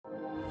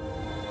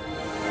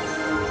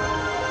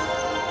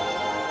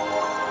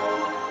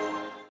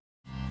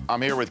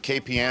I'm here with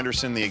K.P.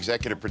 Anderson, the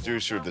executive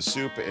producer of The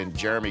Soup, and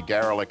Jeremy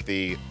Garelick,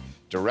 the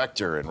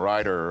director and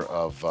writer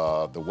of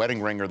The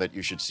Wedding Ringer that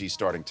you should see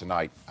starting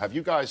tonight. Have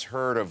you guys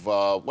heard of,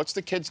 what's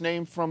the kid's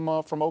name from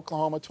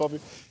Oklahoma, 12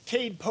 years?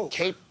 Cade Pope.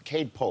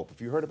 Cade Pope. Have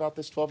you heard about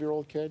this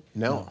 12-year-old kid?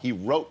 No. He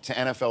wrote to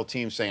NFL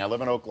teams saying, I live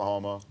in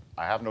Oklahoma,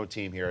 I have no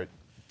team here.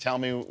 Tell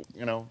me,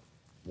 you know,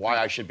 why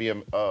I should be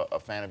a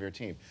fan of your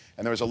team.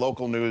 And there was a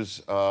local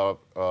news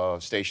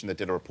station that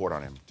did a report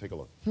on him. Take a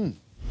look.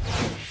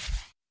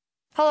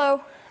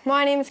 Hello,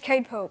 my name is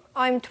Cade Pope.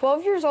 I'm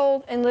 12 years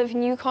old and live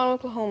in Yukon,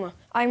 Oklahoma.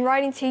 I'm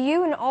writing to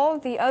you and all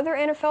of the other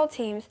NFL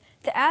teams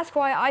to ask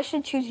why I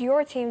should choose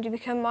your team to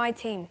become my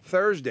team.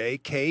 Thursday,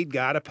 Cade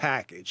got a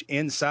package.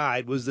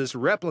 Inside was this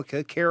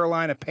replica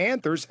Carolina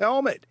Panthers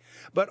helmet,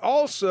 but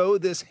also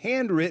this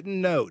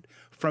handwritten note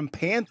from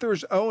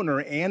Panthers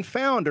owner and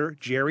founder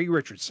Jerry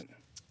Richardson.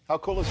 How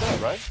cool is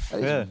that, right?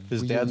 Yeah,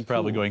 his dad's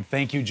probably going,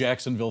 thank you,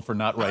 Jacksonville, for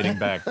not writing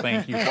back.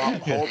 Thank you.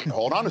 Well,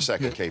 hold on a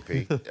second,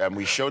 KP. And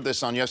we showed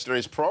this on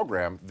yesterday's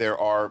program. There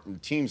are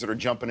teams that are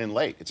jumping in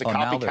late. It's a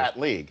copycat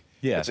league.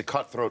 Yeah. It's a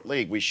cutthroat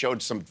league. We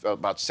showed some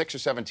about 6 or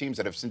 7 teams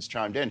that have since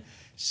chimed in.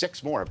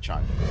 6 more have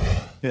chimed in.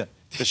 Yeah.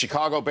 The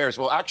Chicago Bears,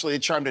 well, actually, they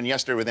chimed in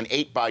yesterday with an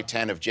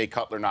 8x10 of Jay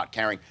Cutler not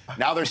carrying.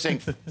 Now they're saying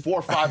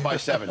 4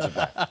 5x7s of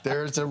that.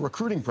 There's a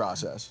recruiting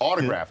process.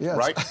 Autographed, Yes.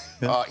 right?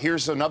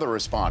 Here's another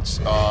response.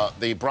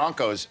 The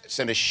Broncos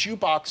sent a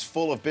shoebox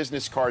full of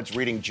business cards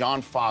reading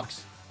John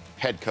Fox,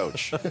 head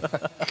coach.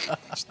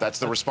 That's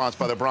the response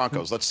by the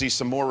Broncos. Let's see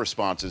some more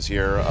responses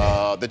here.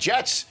 The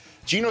Jets.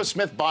 Geno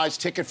Smith buys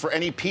ticket for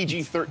any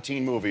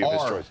PG-13 movie of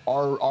his choice.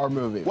 Our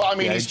movie. Well, I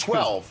mean, he's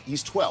 12.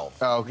 He's 12.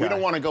 Oh, okay. We don't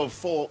want to go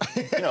full,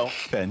 you know.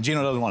 And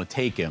Geno doesn't want to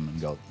take him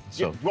and go.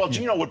 So, Well,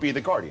 Geno would be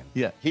the guardian.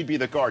 Yeah. He'd be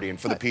the guardian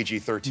for the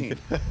PG-13.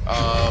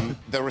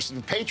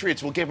 The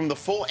Patriots will give him the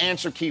full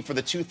answer key for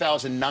the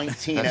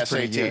 2019 That's SATs.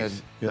 pretty good.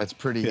 That's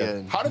pretty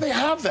good. How do they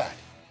have that?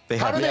 They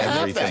How have do they have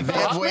that? everything. They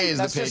have ways,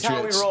 That's the just how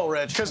we Patriots. roll,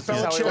 Rich. That's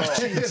how we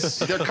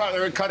roll.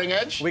 They're cutting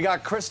edge? We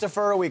got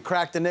Christopher, we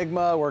cracked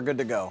Enigma, we're good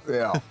to go.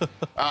 Yeah.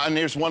 And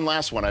there's one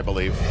last one, I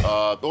believe.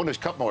 There's a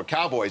couple more.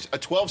 Cowboys, a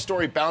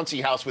 12-story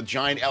bouncy house with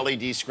giant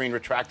LED screen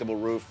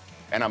retractable roof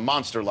and a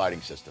monster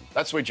lighting system.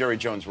 That's the way Jerry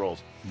Jones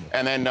rolls.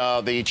 And then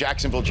the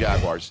Jacksonville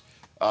Jaguars,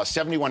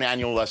 71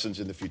 annual lessons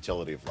in the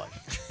futility of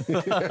life.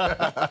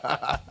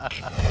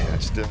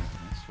 That's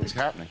what's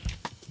happening.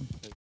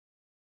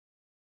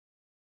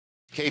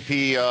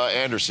 K.P.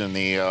 Anderson,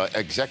 the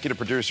executive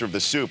producer of The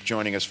Soup,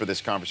 joining us for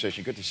this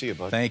conversation. Good to see you,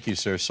 bud. Thank you,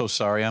 sir. So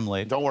sorry I'm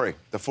late. Don't worry.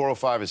 The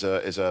 405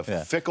 is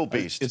a fickle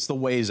beast. It's the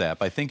Waze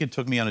app. I think it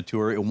took me on a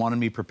tour. It wanted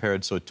me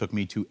prepared, so it took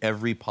me to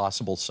every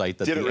possible site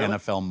that the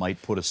NFL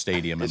might put a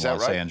stadium in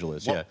Los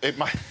Angeles. Well,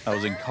 yeah. I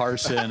was in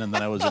Carson, and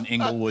then I was in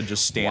Inglewood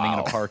just standing in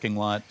a parking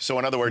lot. So,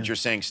 in other words, you're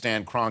saying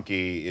Stan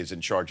Kroenke is in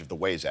charge of the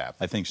Waze app.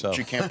 I think so. Which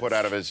you can't put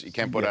out of his. You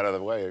can't put out of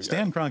the way.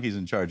 Stan Kroenke's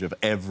in charge of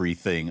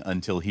everything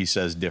until he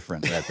says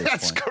different at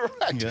this That's point.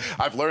 correct. Yeah.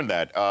 I've learned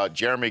that.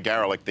 Jeremy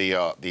Garelick,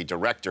 the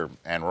director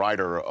and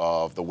writer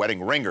of The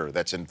Wedding Ringer,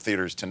 that's in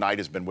theaters tonight,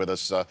 has been with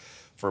us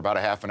for about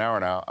a half an hour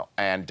now.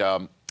 And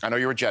I know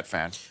you're a Jet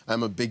fan.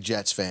 I'm a big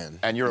Jets fan.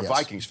 And you're a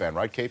Vikings fan,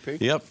 right,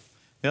 KP? Yep.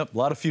 Yep, a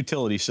lot of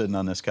futility sitting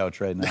on this couch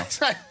right now.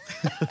 That's right.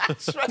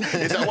 That's right.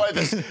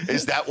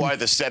 Is that why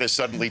the set is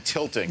suddenly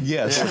tilting?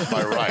 Yes. Towards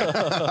my right.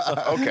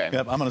 Okay.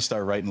 Yep, I'm going to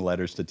start writing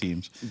letters to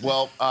teams.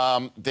 Well,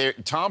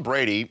 Tom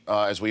Brady,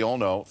 as we all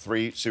know,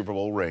 3 Super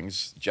Bowl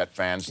rings. Jet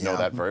fans know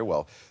that very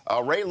well.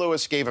 Ray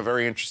Lewis gave a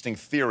very interesting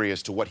theory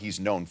as to what he's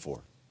known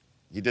for.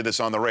 He did this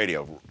on the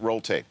radio. Roll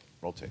tape.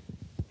 Roll tape.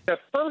 The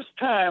first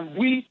time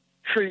we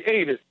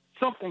created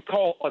something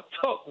called a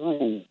tuck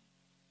rule,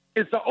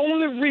 it's the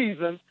only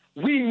reason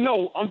we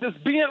know, I'm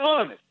just being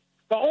honest,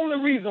 the only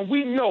reason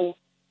we know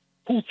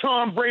who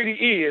Tom Brady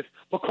is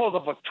because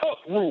of a tuck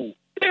rule.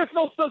 There's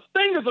no such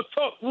thing as a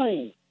tuck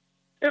rule.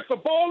 If the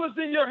ball is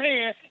in your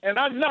hand and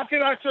I knock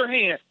it out your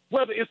hand,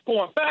 whether it's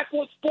going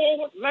backwards,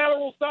 forward,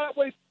 lateral,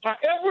 sideways,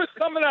 however it's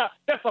coming out,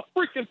 that's a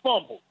freaking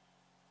fumble.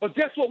 But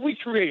guess what we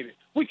created?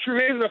 We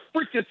created a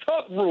freaking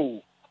tuck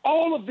rule.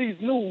 All of these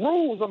new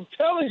rules, I'm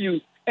telling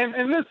you, and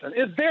listen,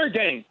 it's their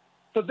game.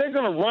 So they're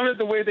going to run it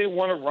the way they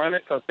want to run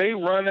it because they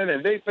run it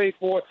and they pay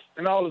for it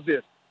and all of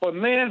this. But,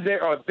 man,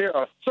 there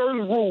are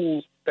certain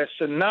rules that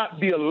should not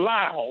be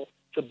allowed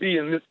to be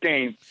in this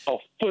game of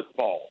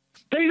football.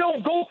 They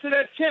don't go to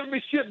that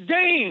championship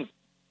game.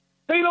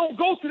 They don't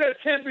go to that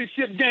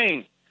championship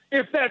game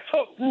if that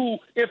tuck rule,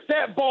 if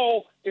that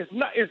ball is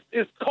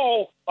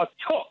called a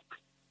tuck.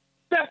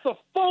 That's a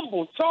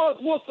fumble. Charles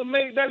Wilson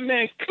made that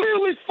man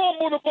clearly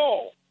fumble the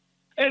ball,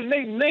 and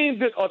they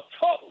named it a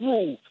tuck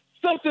rule.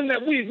 Something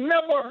that we've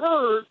never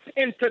heard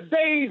in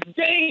today's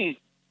game.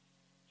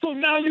 So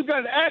now you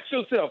got to ask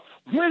yourself,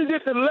 when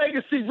did the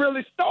legacy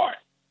really start?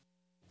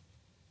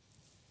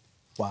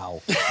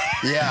 Wow.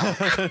 Yeah.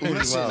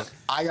 Listen,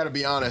 I got to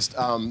be honest.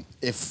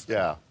 If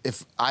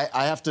I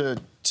have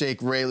to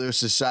take Ray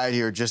Lewis's side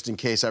here just in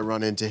case I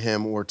run into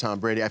him or Tom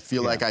Brady, I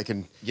feel like I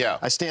can. Yeah.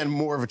 I stand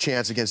more of a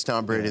chance against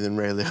Tom Brady than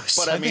Ray Lewis.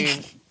 But I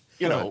mean,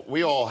 you know,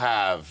 we all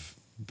have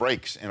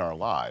breaks in our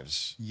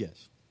lives.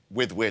 Yes.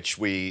 With which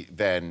we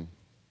then,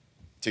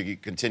 to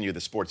continue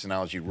the sports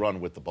analogy, run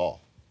with the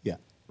ball. Yeah.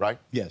 Right?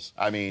 Yes.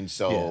 I mean,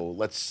 so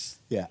let's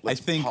I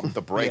think pump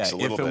the brakes a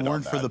little bit. If it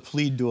weren't for the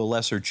plead to a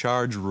lesser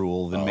charge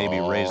rule, then maybe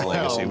Ray's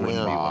legacy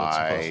wouldn't be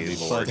what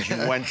it's supposed to be.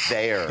 But you went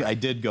there. I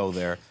did go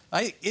there.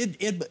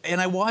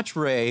 And I watch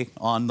Ray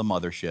on the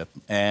mothership,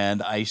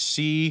 and I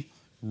see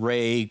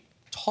Ray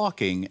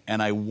talking,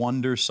 and I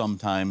wonder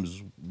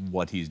sometimes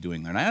what he's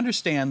doing there. And I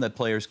understand that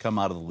players come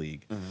out of the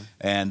league,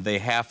 and they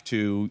have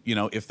to, you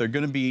know, if they're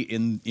going to be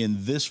in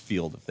this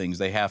field of things,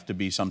 they have to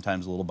be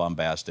sometimes a little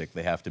bombastic.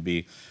 They have to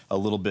be a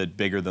little bit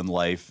bigger than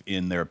life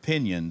in their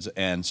opinions,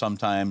 and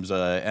sometimes,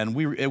 and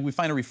we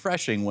find it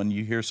refreshing when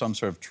you hear some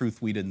sort of truth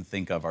we didn't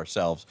think of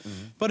ourselves.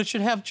 But it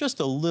should have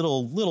just a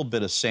little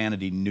bit of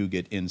sanity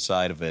nougat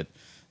inside of it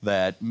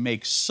that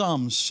makes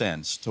some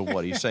sense to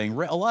what he's saying.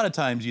 A lot of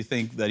times you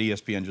think that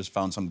ESPN just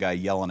found some guy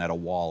yelling at a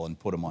wall and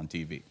put him on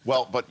TV.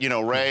 Well, but, you know,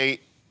 Ray,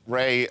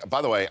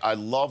 by the way, I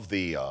love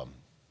the,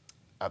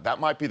 that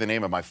might be the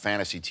name of my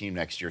fantasy team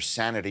next year,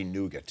 Sanity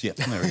Nougat. Yeah,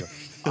 there we go.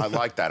 I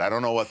like that. I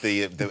don't know what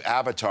the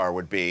avatar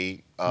would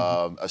be,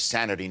 a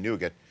Sanity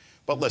Nougat.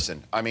 But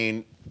listen, I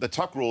mean, the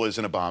tuck rule is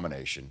an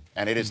abomination,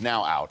 and it is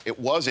now out. It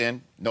was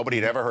in. Nobody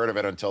had ever heard of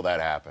it until that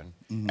happened.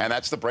 And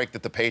that's the break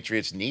that the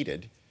Patriots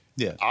needed.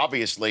 Yeah.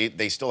 Obviously,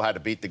 they still had to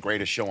beat the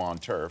greatest show on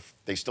turf.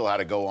 They still had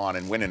to go on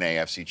and win an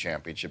AFC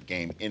championship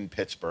game in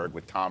Pittsburgh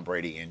with Tom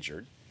Brady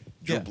injured.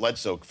 Drew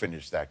Bledsoe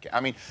finished that game.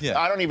 I mean,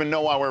 I don't even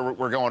know why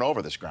we're going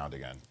over this ground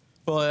again.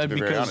 Well, to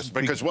be very honest.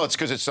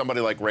 Because it's somebody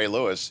like Ray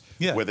Lewis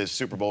with his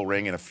Super Bowl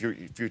ring and a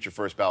future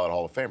first ballot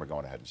Hall of Famer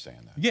going ahead and saying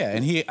that. Yeah,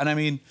 and I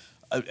mean,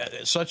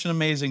 such an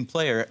amazing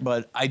player,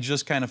 but I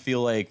just kind of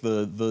feel like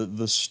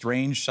the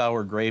strange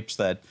sour grapes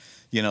that,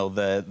 you know,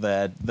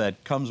 that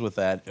comes with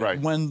that. Right.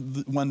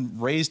 When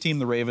Ray's team,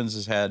 the Ravens,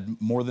 has had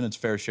more than its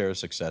fair share of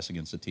success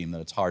against a team that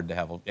it's hard to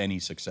have any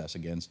success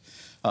against.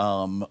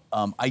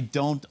 I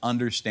don't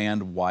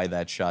understand why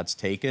that shot's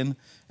taken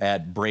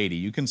at Brady.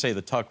 You can say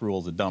the tuck rule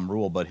is a dumb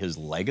rule, but his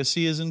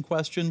legacy is in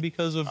question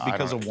because of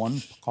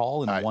one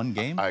call in one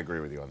game. I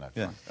agree with you on that.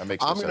 Yeah. That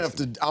makes no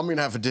sense. I'm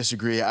gonna have to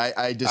disagree.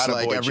 I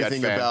dislike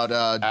everything about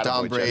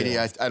Tom Brady.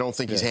 I don't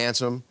think he's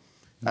handsome.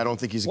 I don't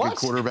think he's a good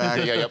quarterback.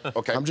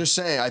 Okay. I'm just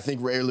saying, I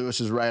think Ray Lewis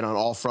is right on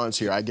all fronts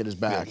here. I get his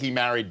back. He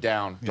married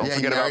down. Don't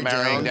forget about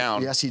marrying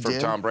down. Yes, he from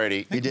did. Tom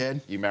Brady. He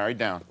did. You married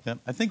down. Yeah.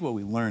 I think what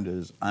we learned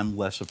is I'm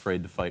less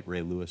afraid to fight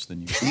Ray Lewis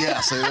than you.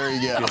 Yes, there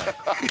you go.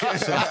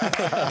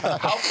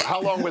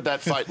 How long would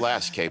that fight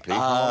last, KP?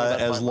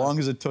 As long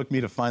as it took me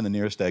to find the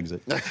nearest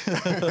exit.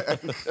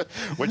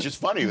 Which is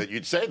funny that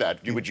you'd say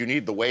that. Would you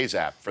need the Waze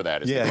app for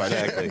that?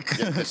 Exactly.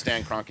 The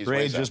Stan Kroenke's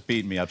Ray Waze just app.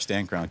 beat me up,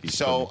 Stan Kroenke.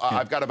 So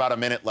I've got about a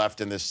minute left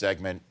in this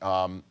segment.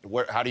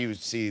 How do you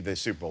see the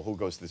Super Bowl? Who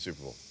goes to the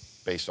Super Bowl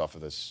based off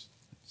of this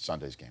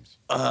Sunday's games?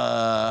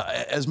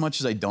 As much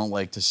as I don't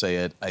like to say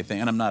it, I think,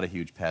 and I'm not a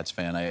huge Pats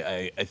fan.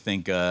 I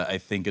think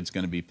it's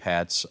going to be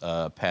Pats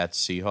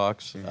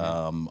Seahawks.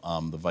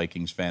 The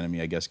Vikings fan in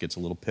me, I guess, gets a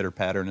little pitter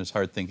patter in his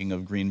heart thinking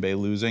of Green Bay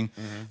losing.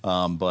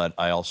 But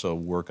I also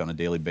work on a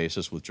daily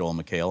basis with Joel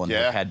McHale, and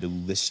I've had to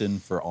listen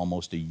for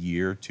almost a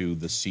year to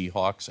the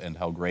Seahawks and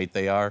how great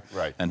they are,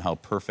 and how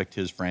perfect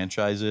his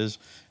franchise is.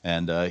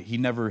 And he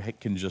never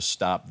can just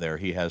stop there.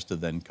 He has to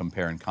then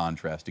compare and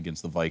contrast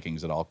against the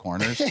Vikings at all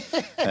corners.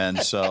 And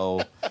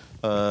so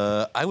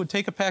I would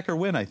take a Packer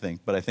win, I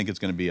think, but I think it's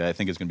going to be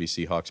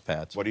Seahawks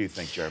Pats. What do you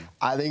think, Jeremy?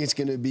 I think it's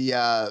going to be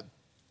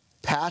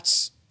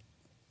Pats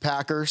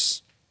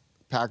Packers.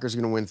 Packers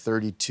are going to win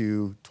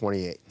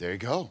 32-28. There you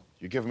go.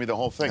 You're giving me the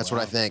whole thing. That's what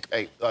I think.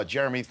 Hey,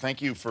 Jeremy,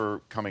 thank you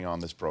for coming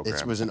on this program.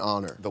 It was an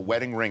honor. The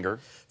Wedding Ringer.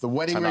 The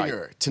Wedding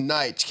Ringer.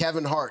 Tonight,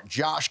 Kevin Hart,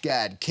 Josh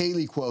Gad,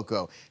 Kaylee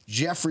Cuoco,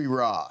 Jeffrey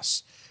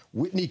Ross,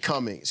 Whitney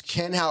Cummings,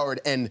 Ken Howard,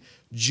 and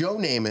Joe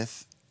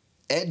Namath,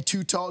 Ed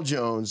Too Tall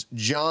Jones,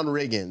 John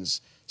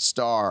Riggins,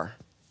 star.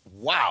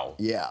 Wow.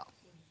 Yeah.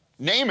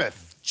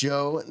 Namath.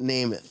 Joe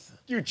Namath.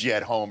 You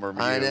jet homer,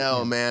 man. I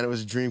know, man. It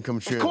was a dream come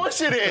true. Of course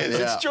it is.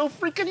 Yeah. It's Joe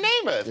freaking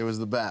Namath. It was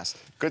the best.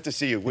 Good to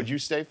see you. Would you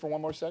stay for one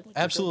more segment?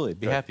 Absolutely.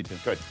 Be happy to.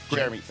 Good.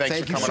 Jeremy, thanks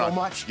for coming on. Thank you so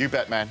much. You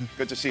bet, man.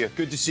 Good to see you.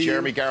 Good to see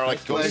Jeremy you.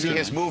 Garelick. Go see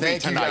his movie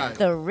tonight.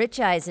 The Rich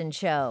Eisen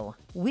Show,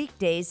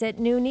 weekdays at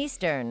noon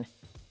Eastern.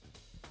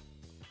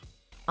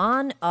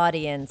 On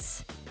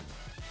Audience.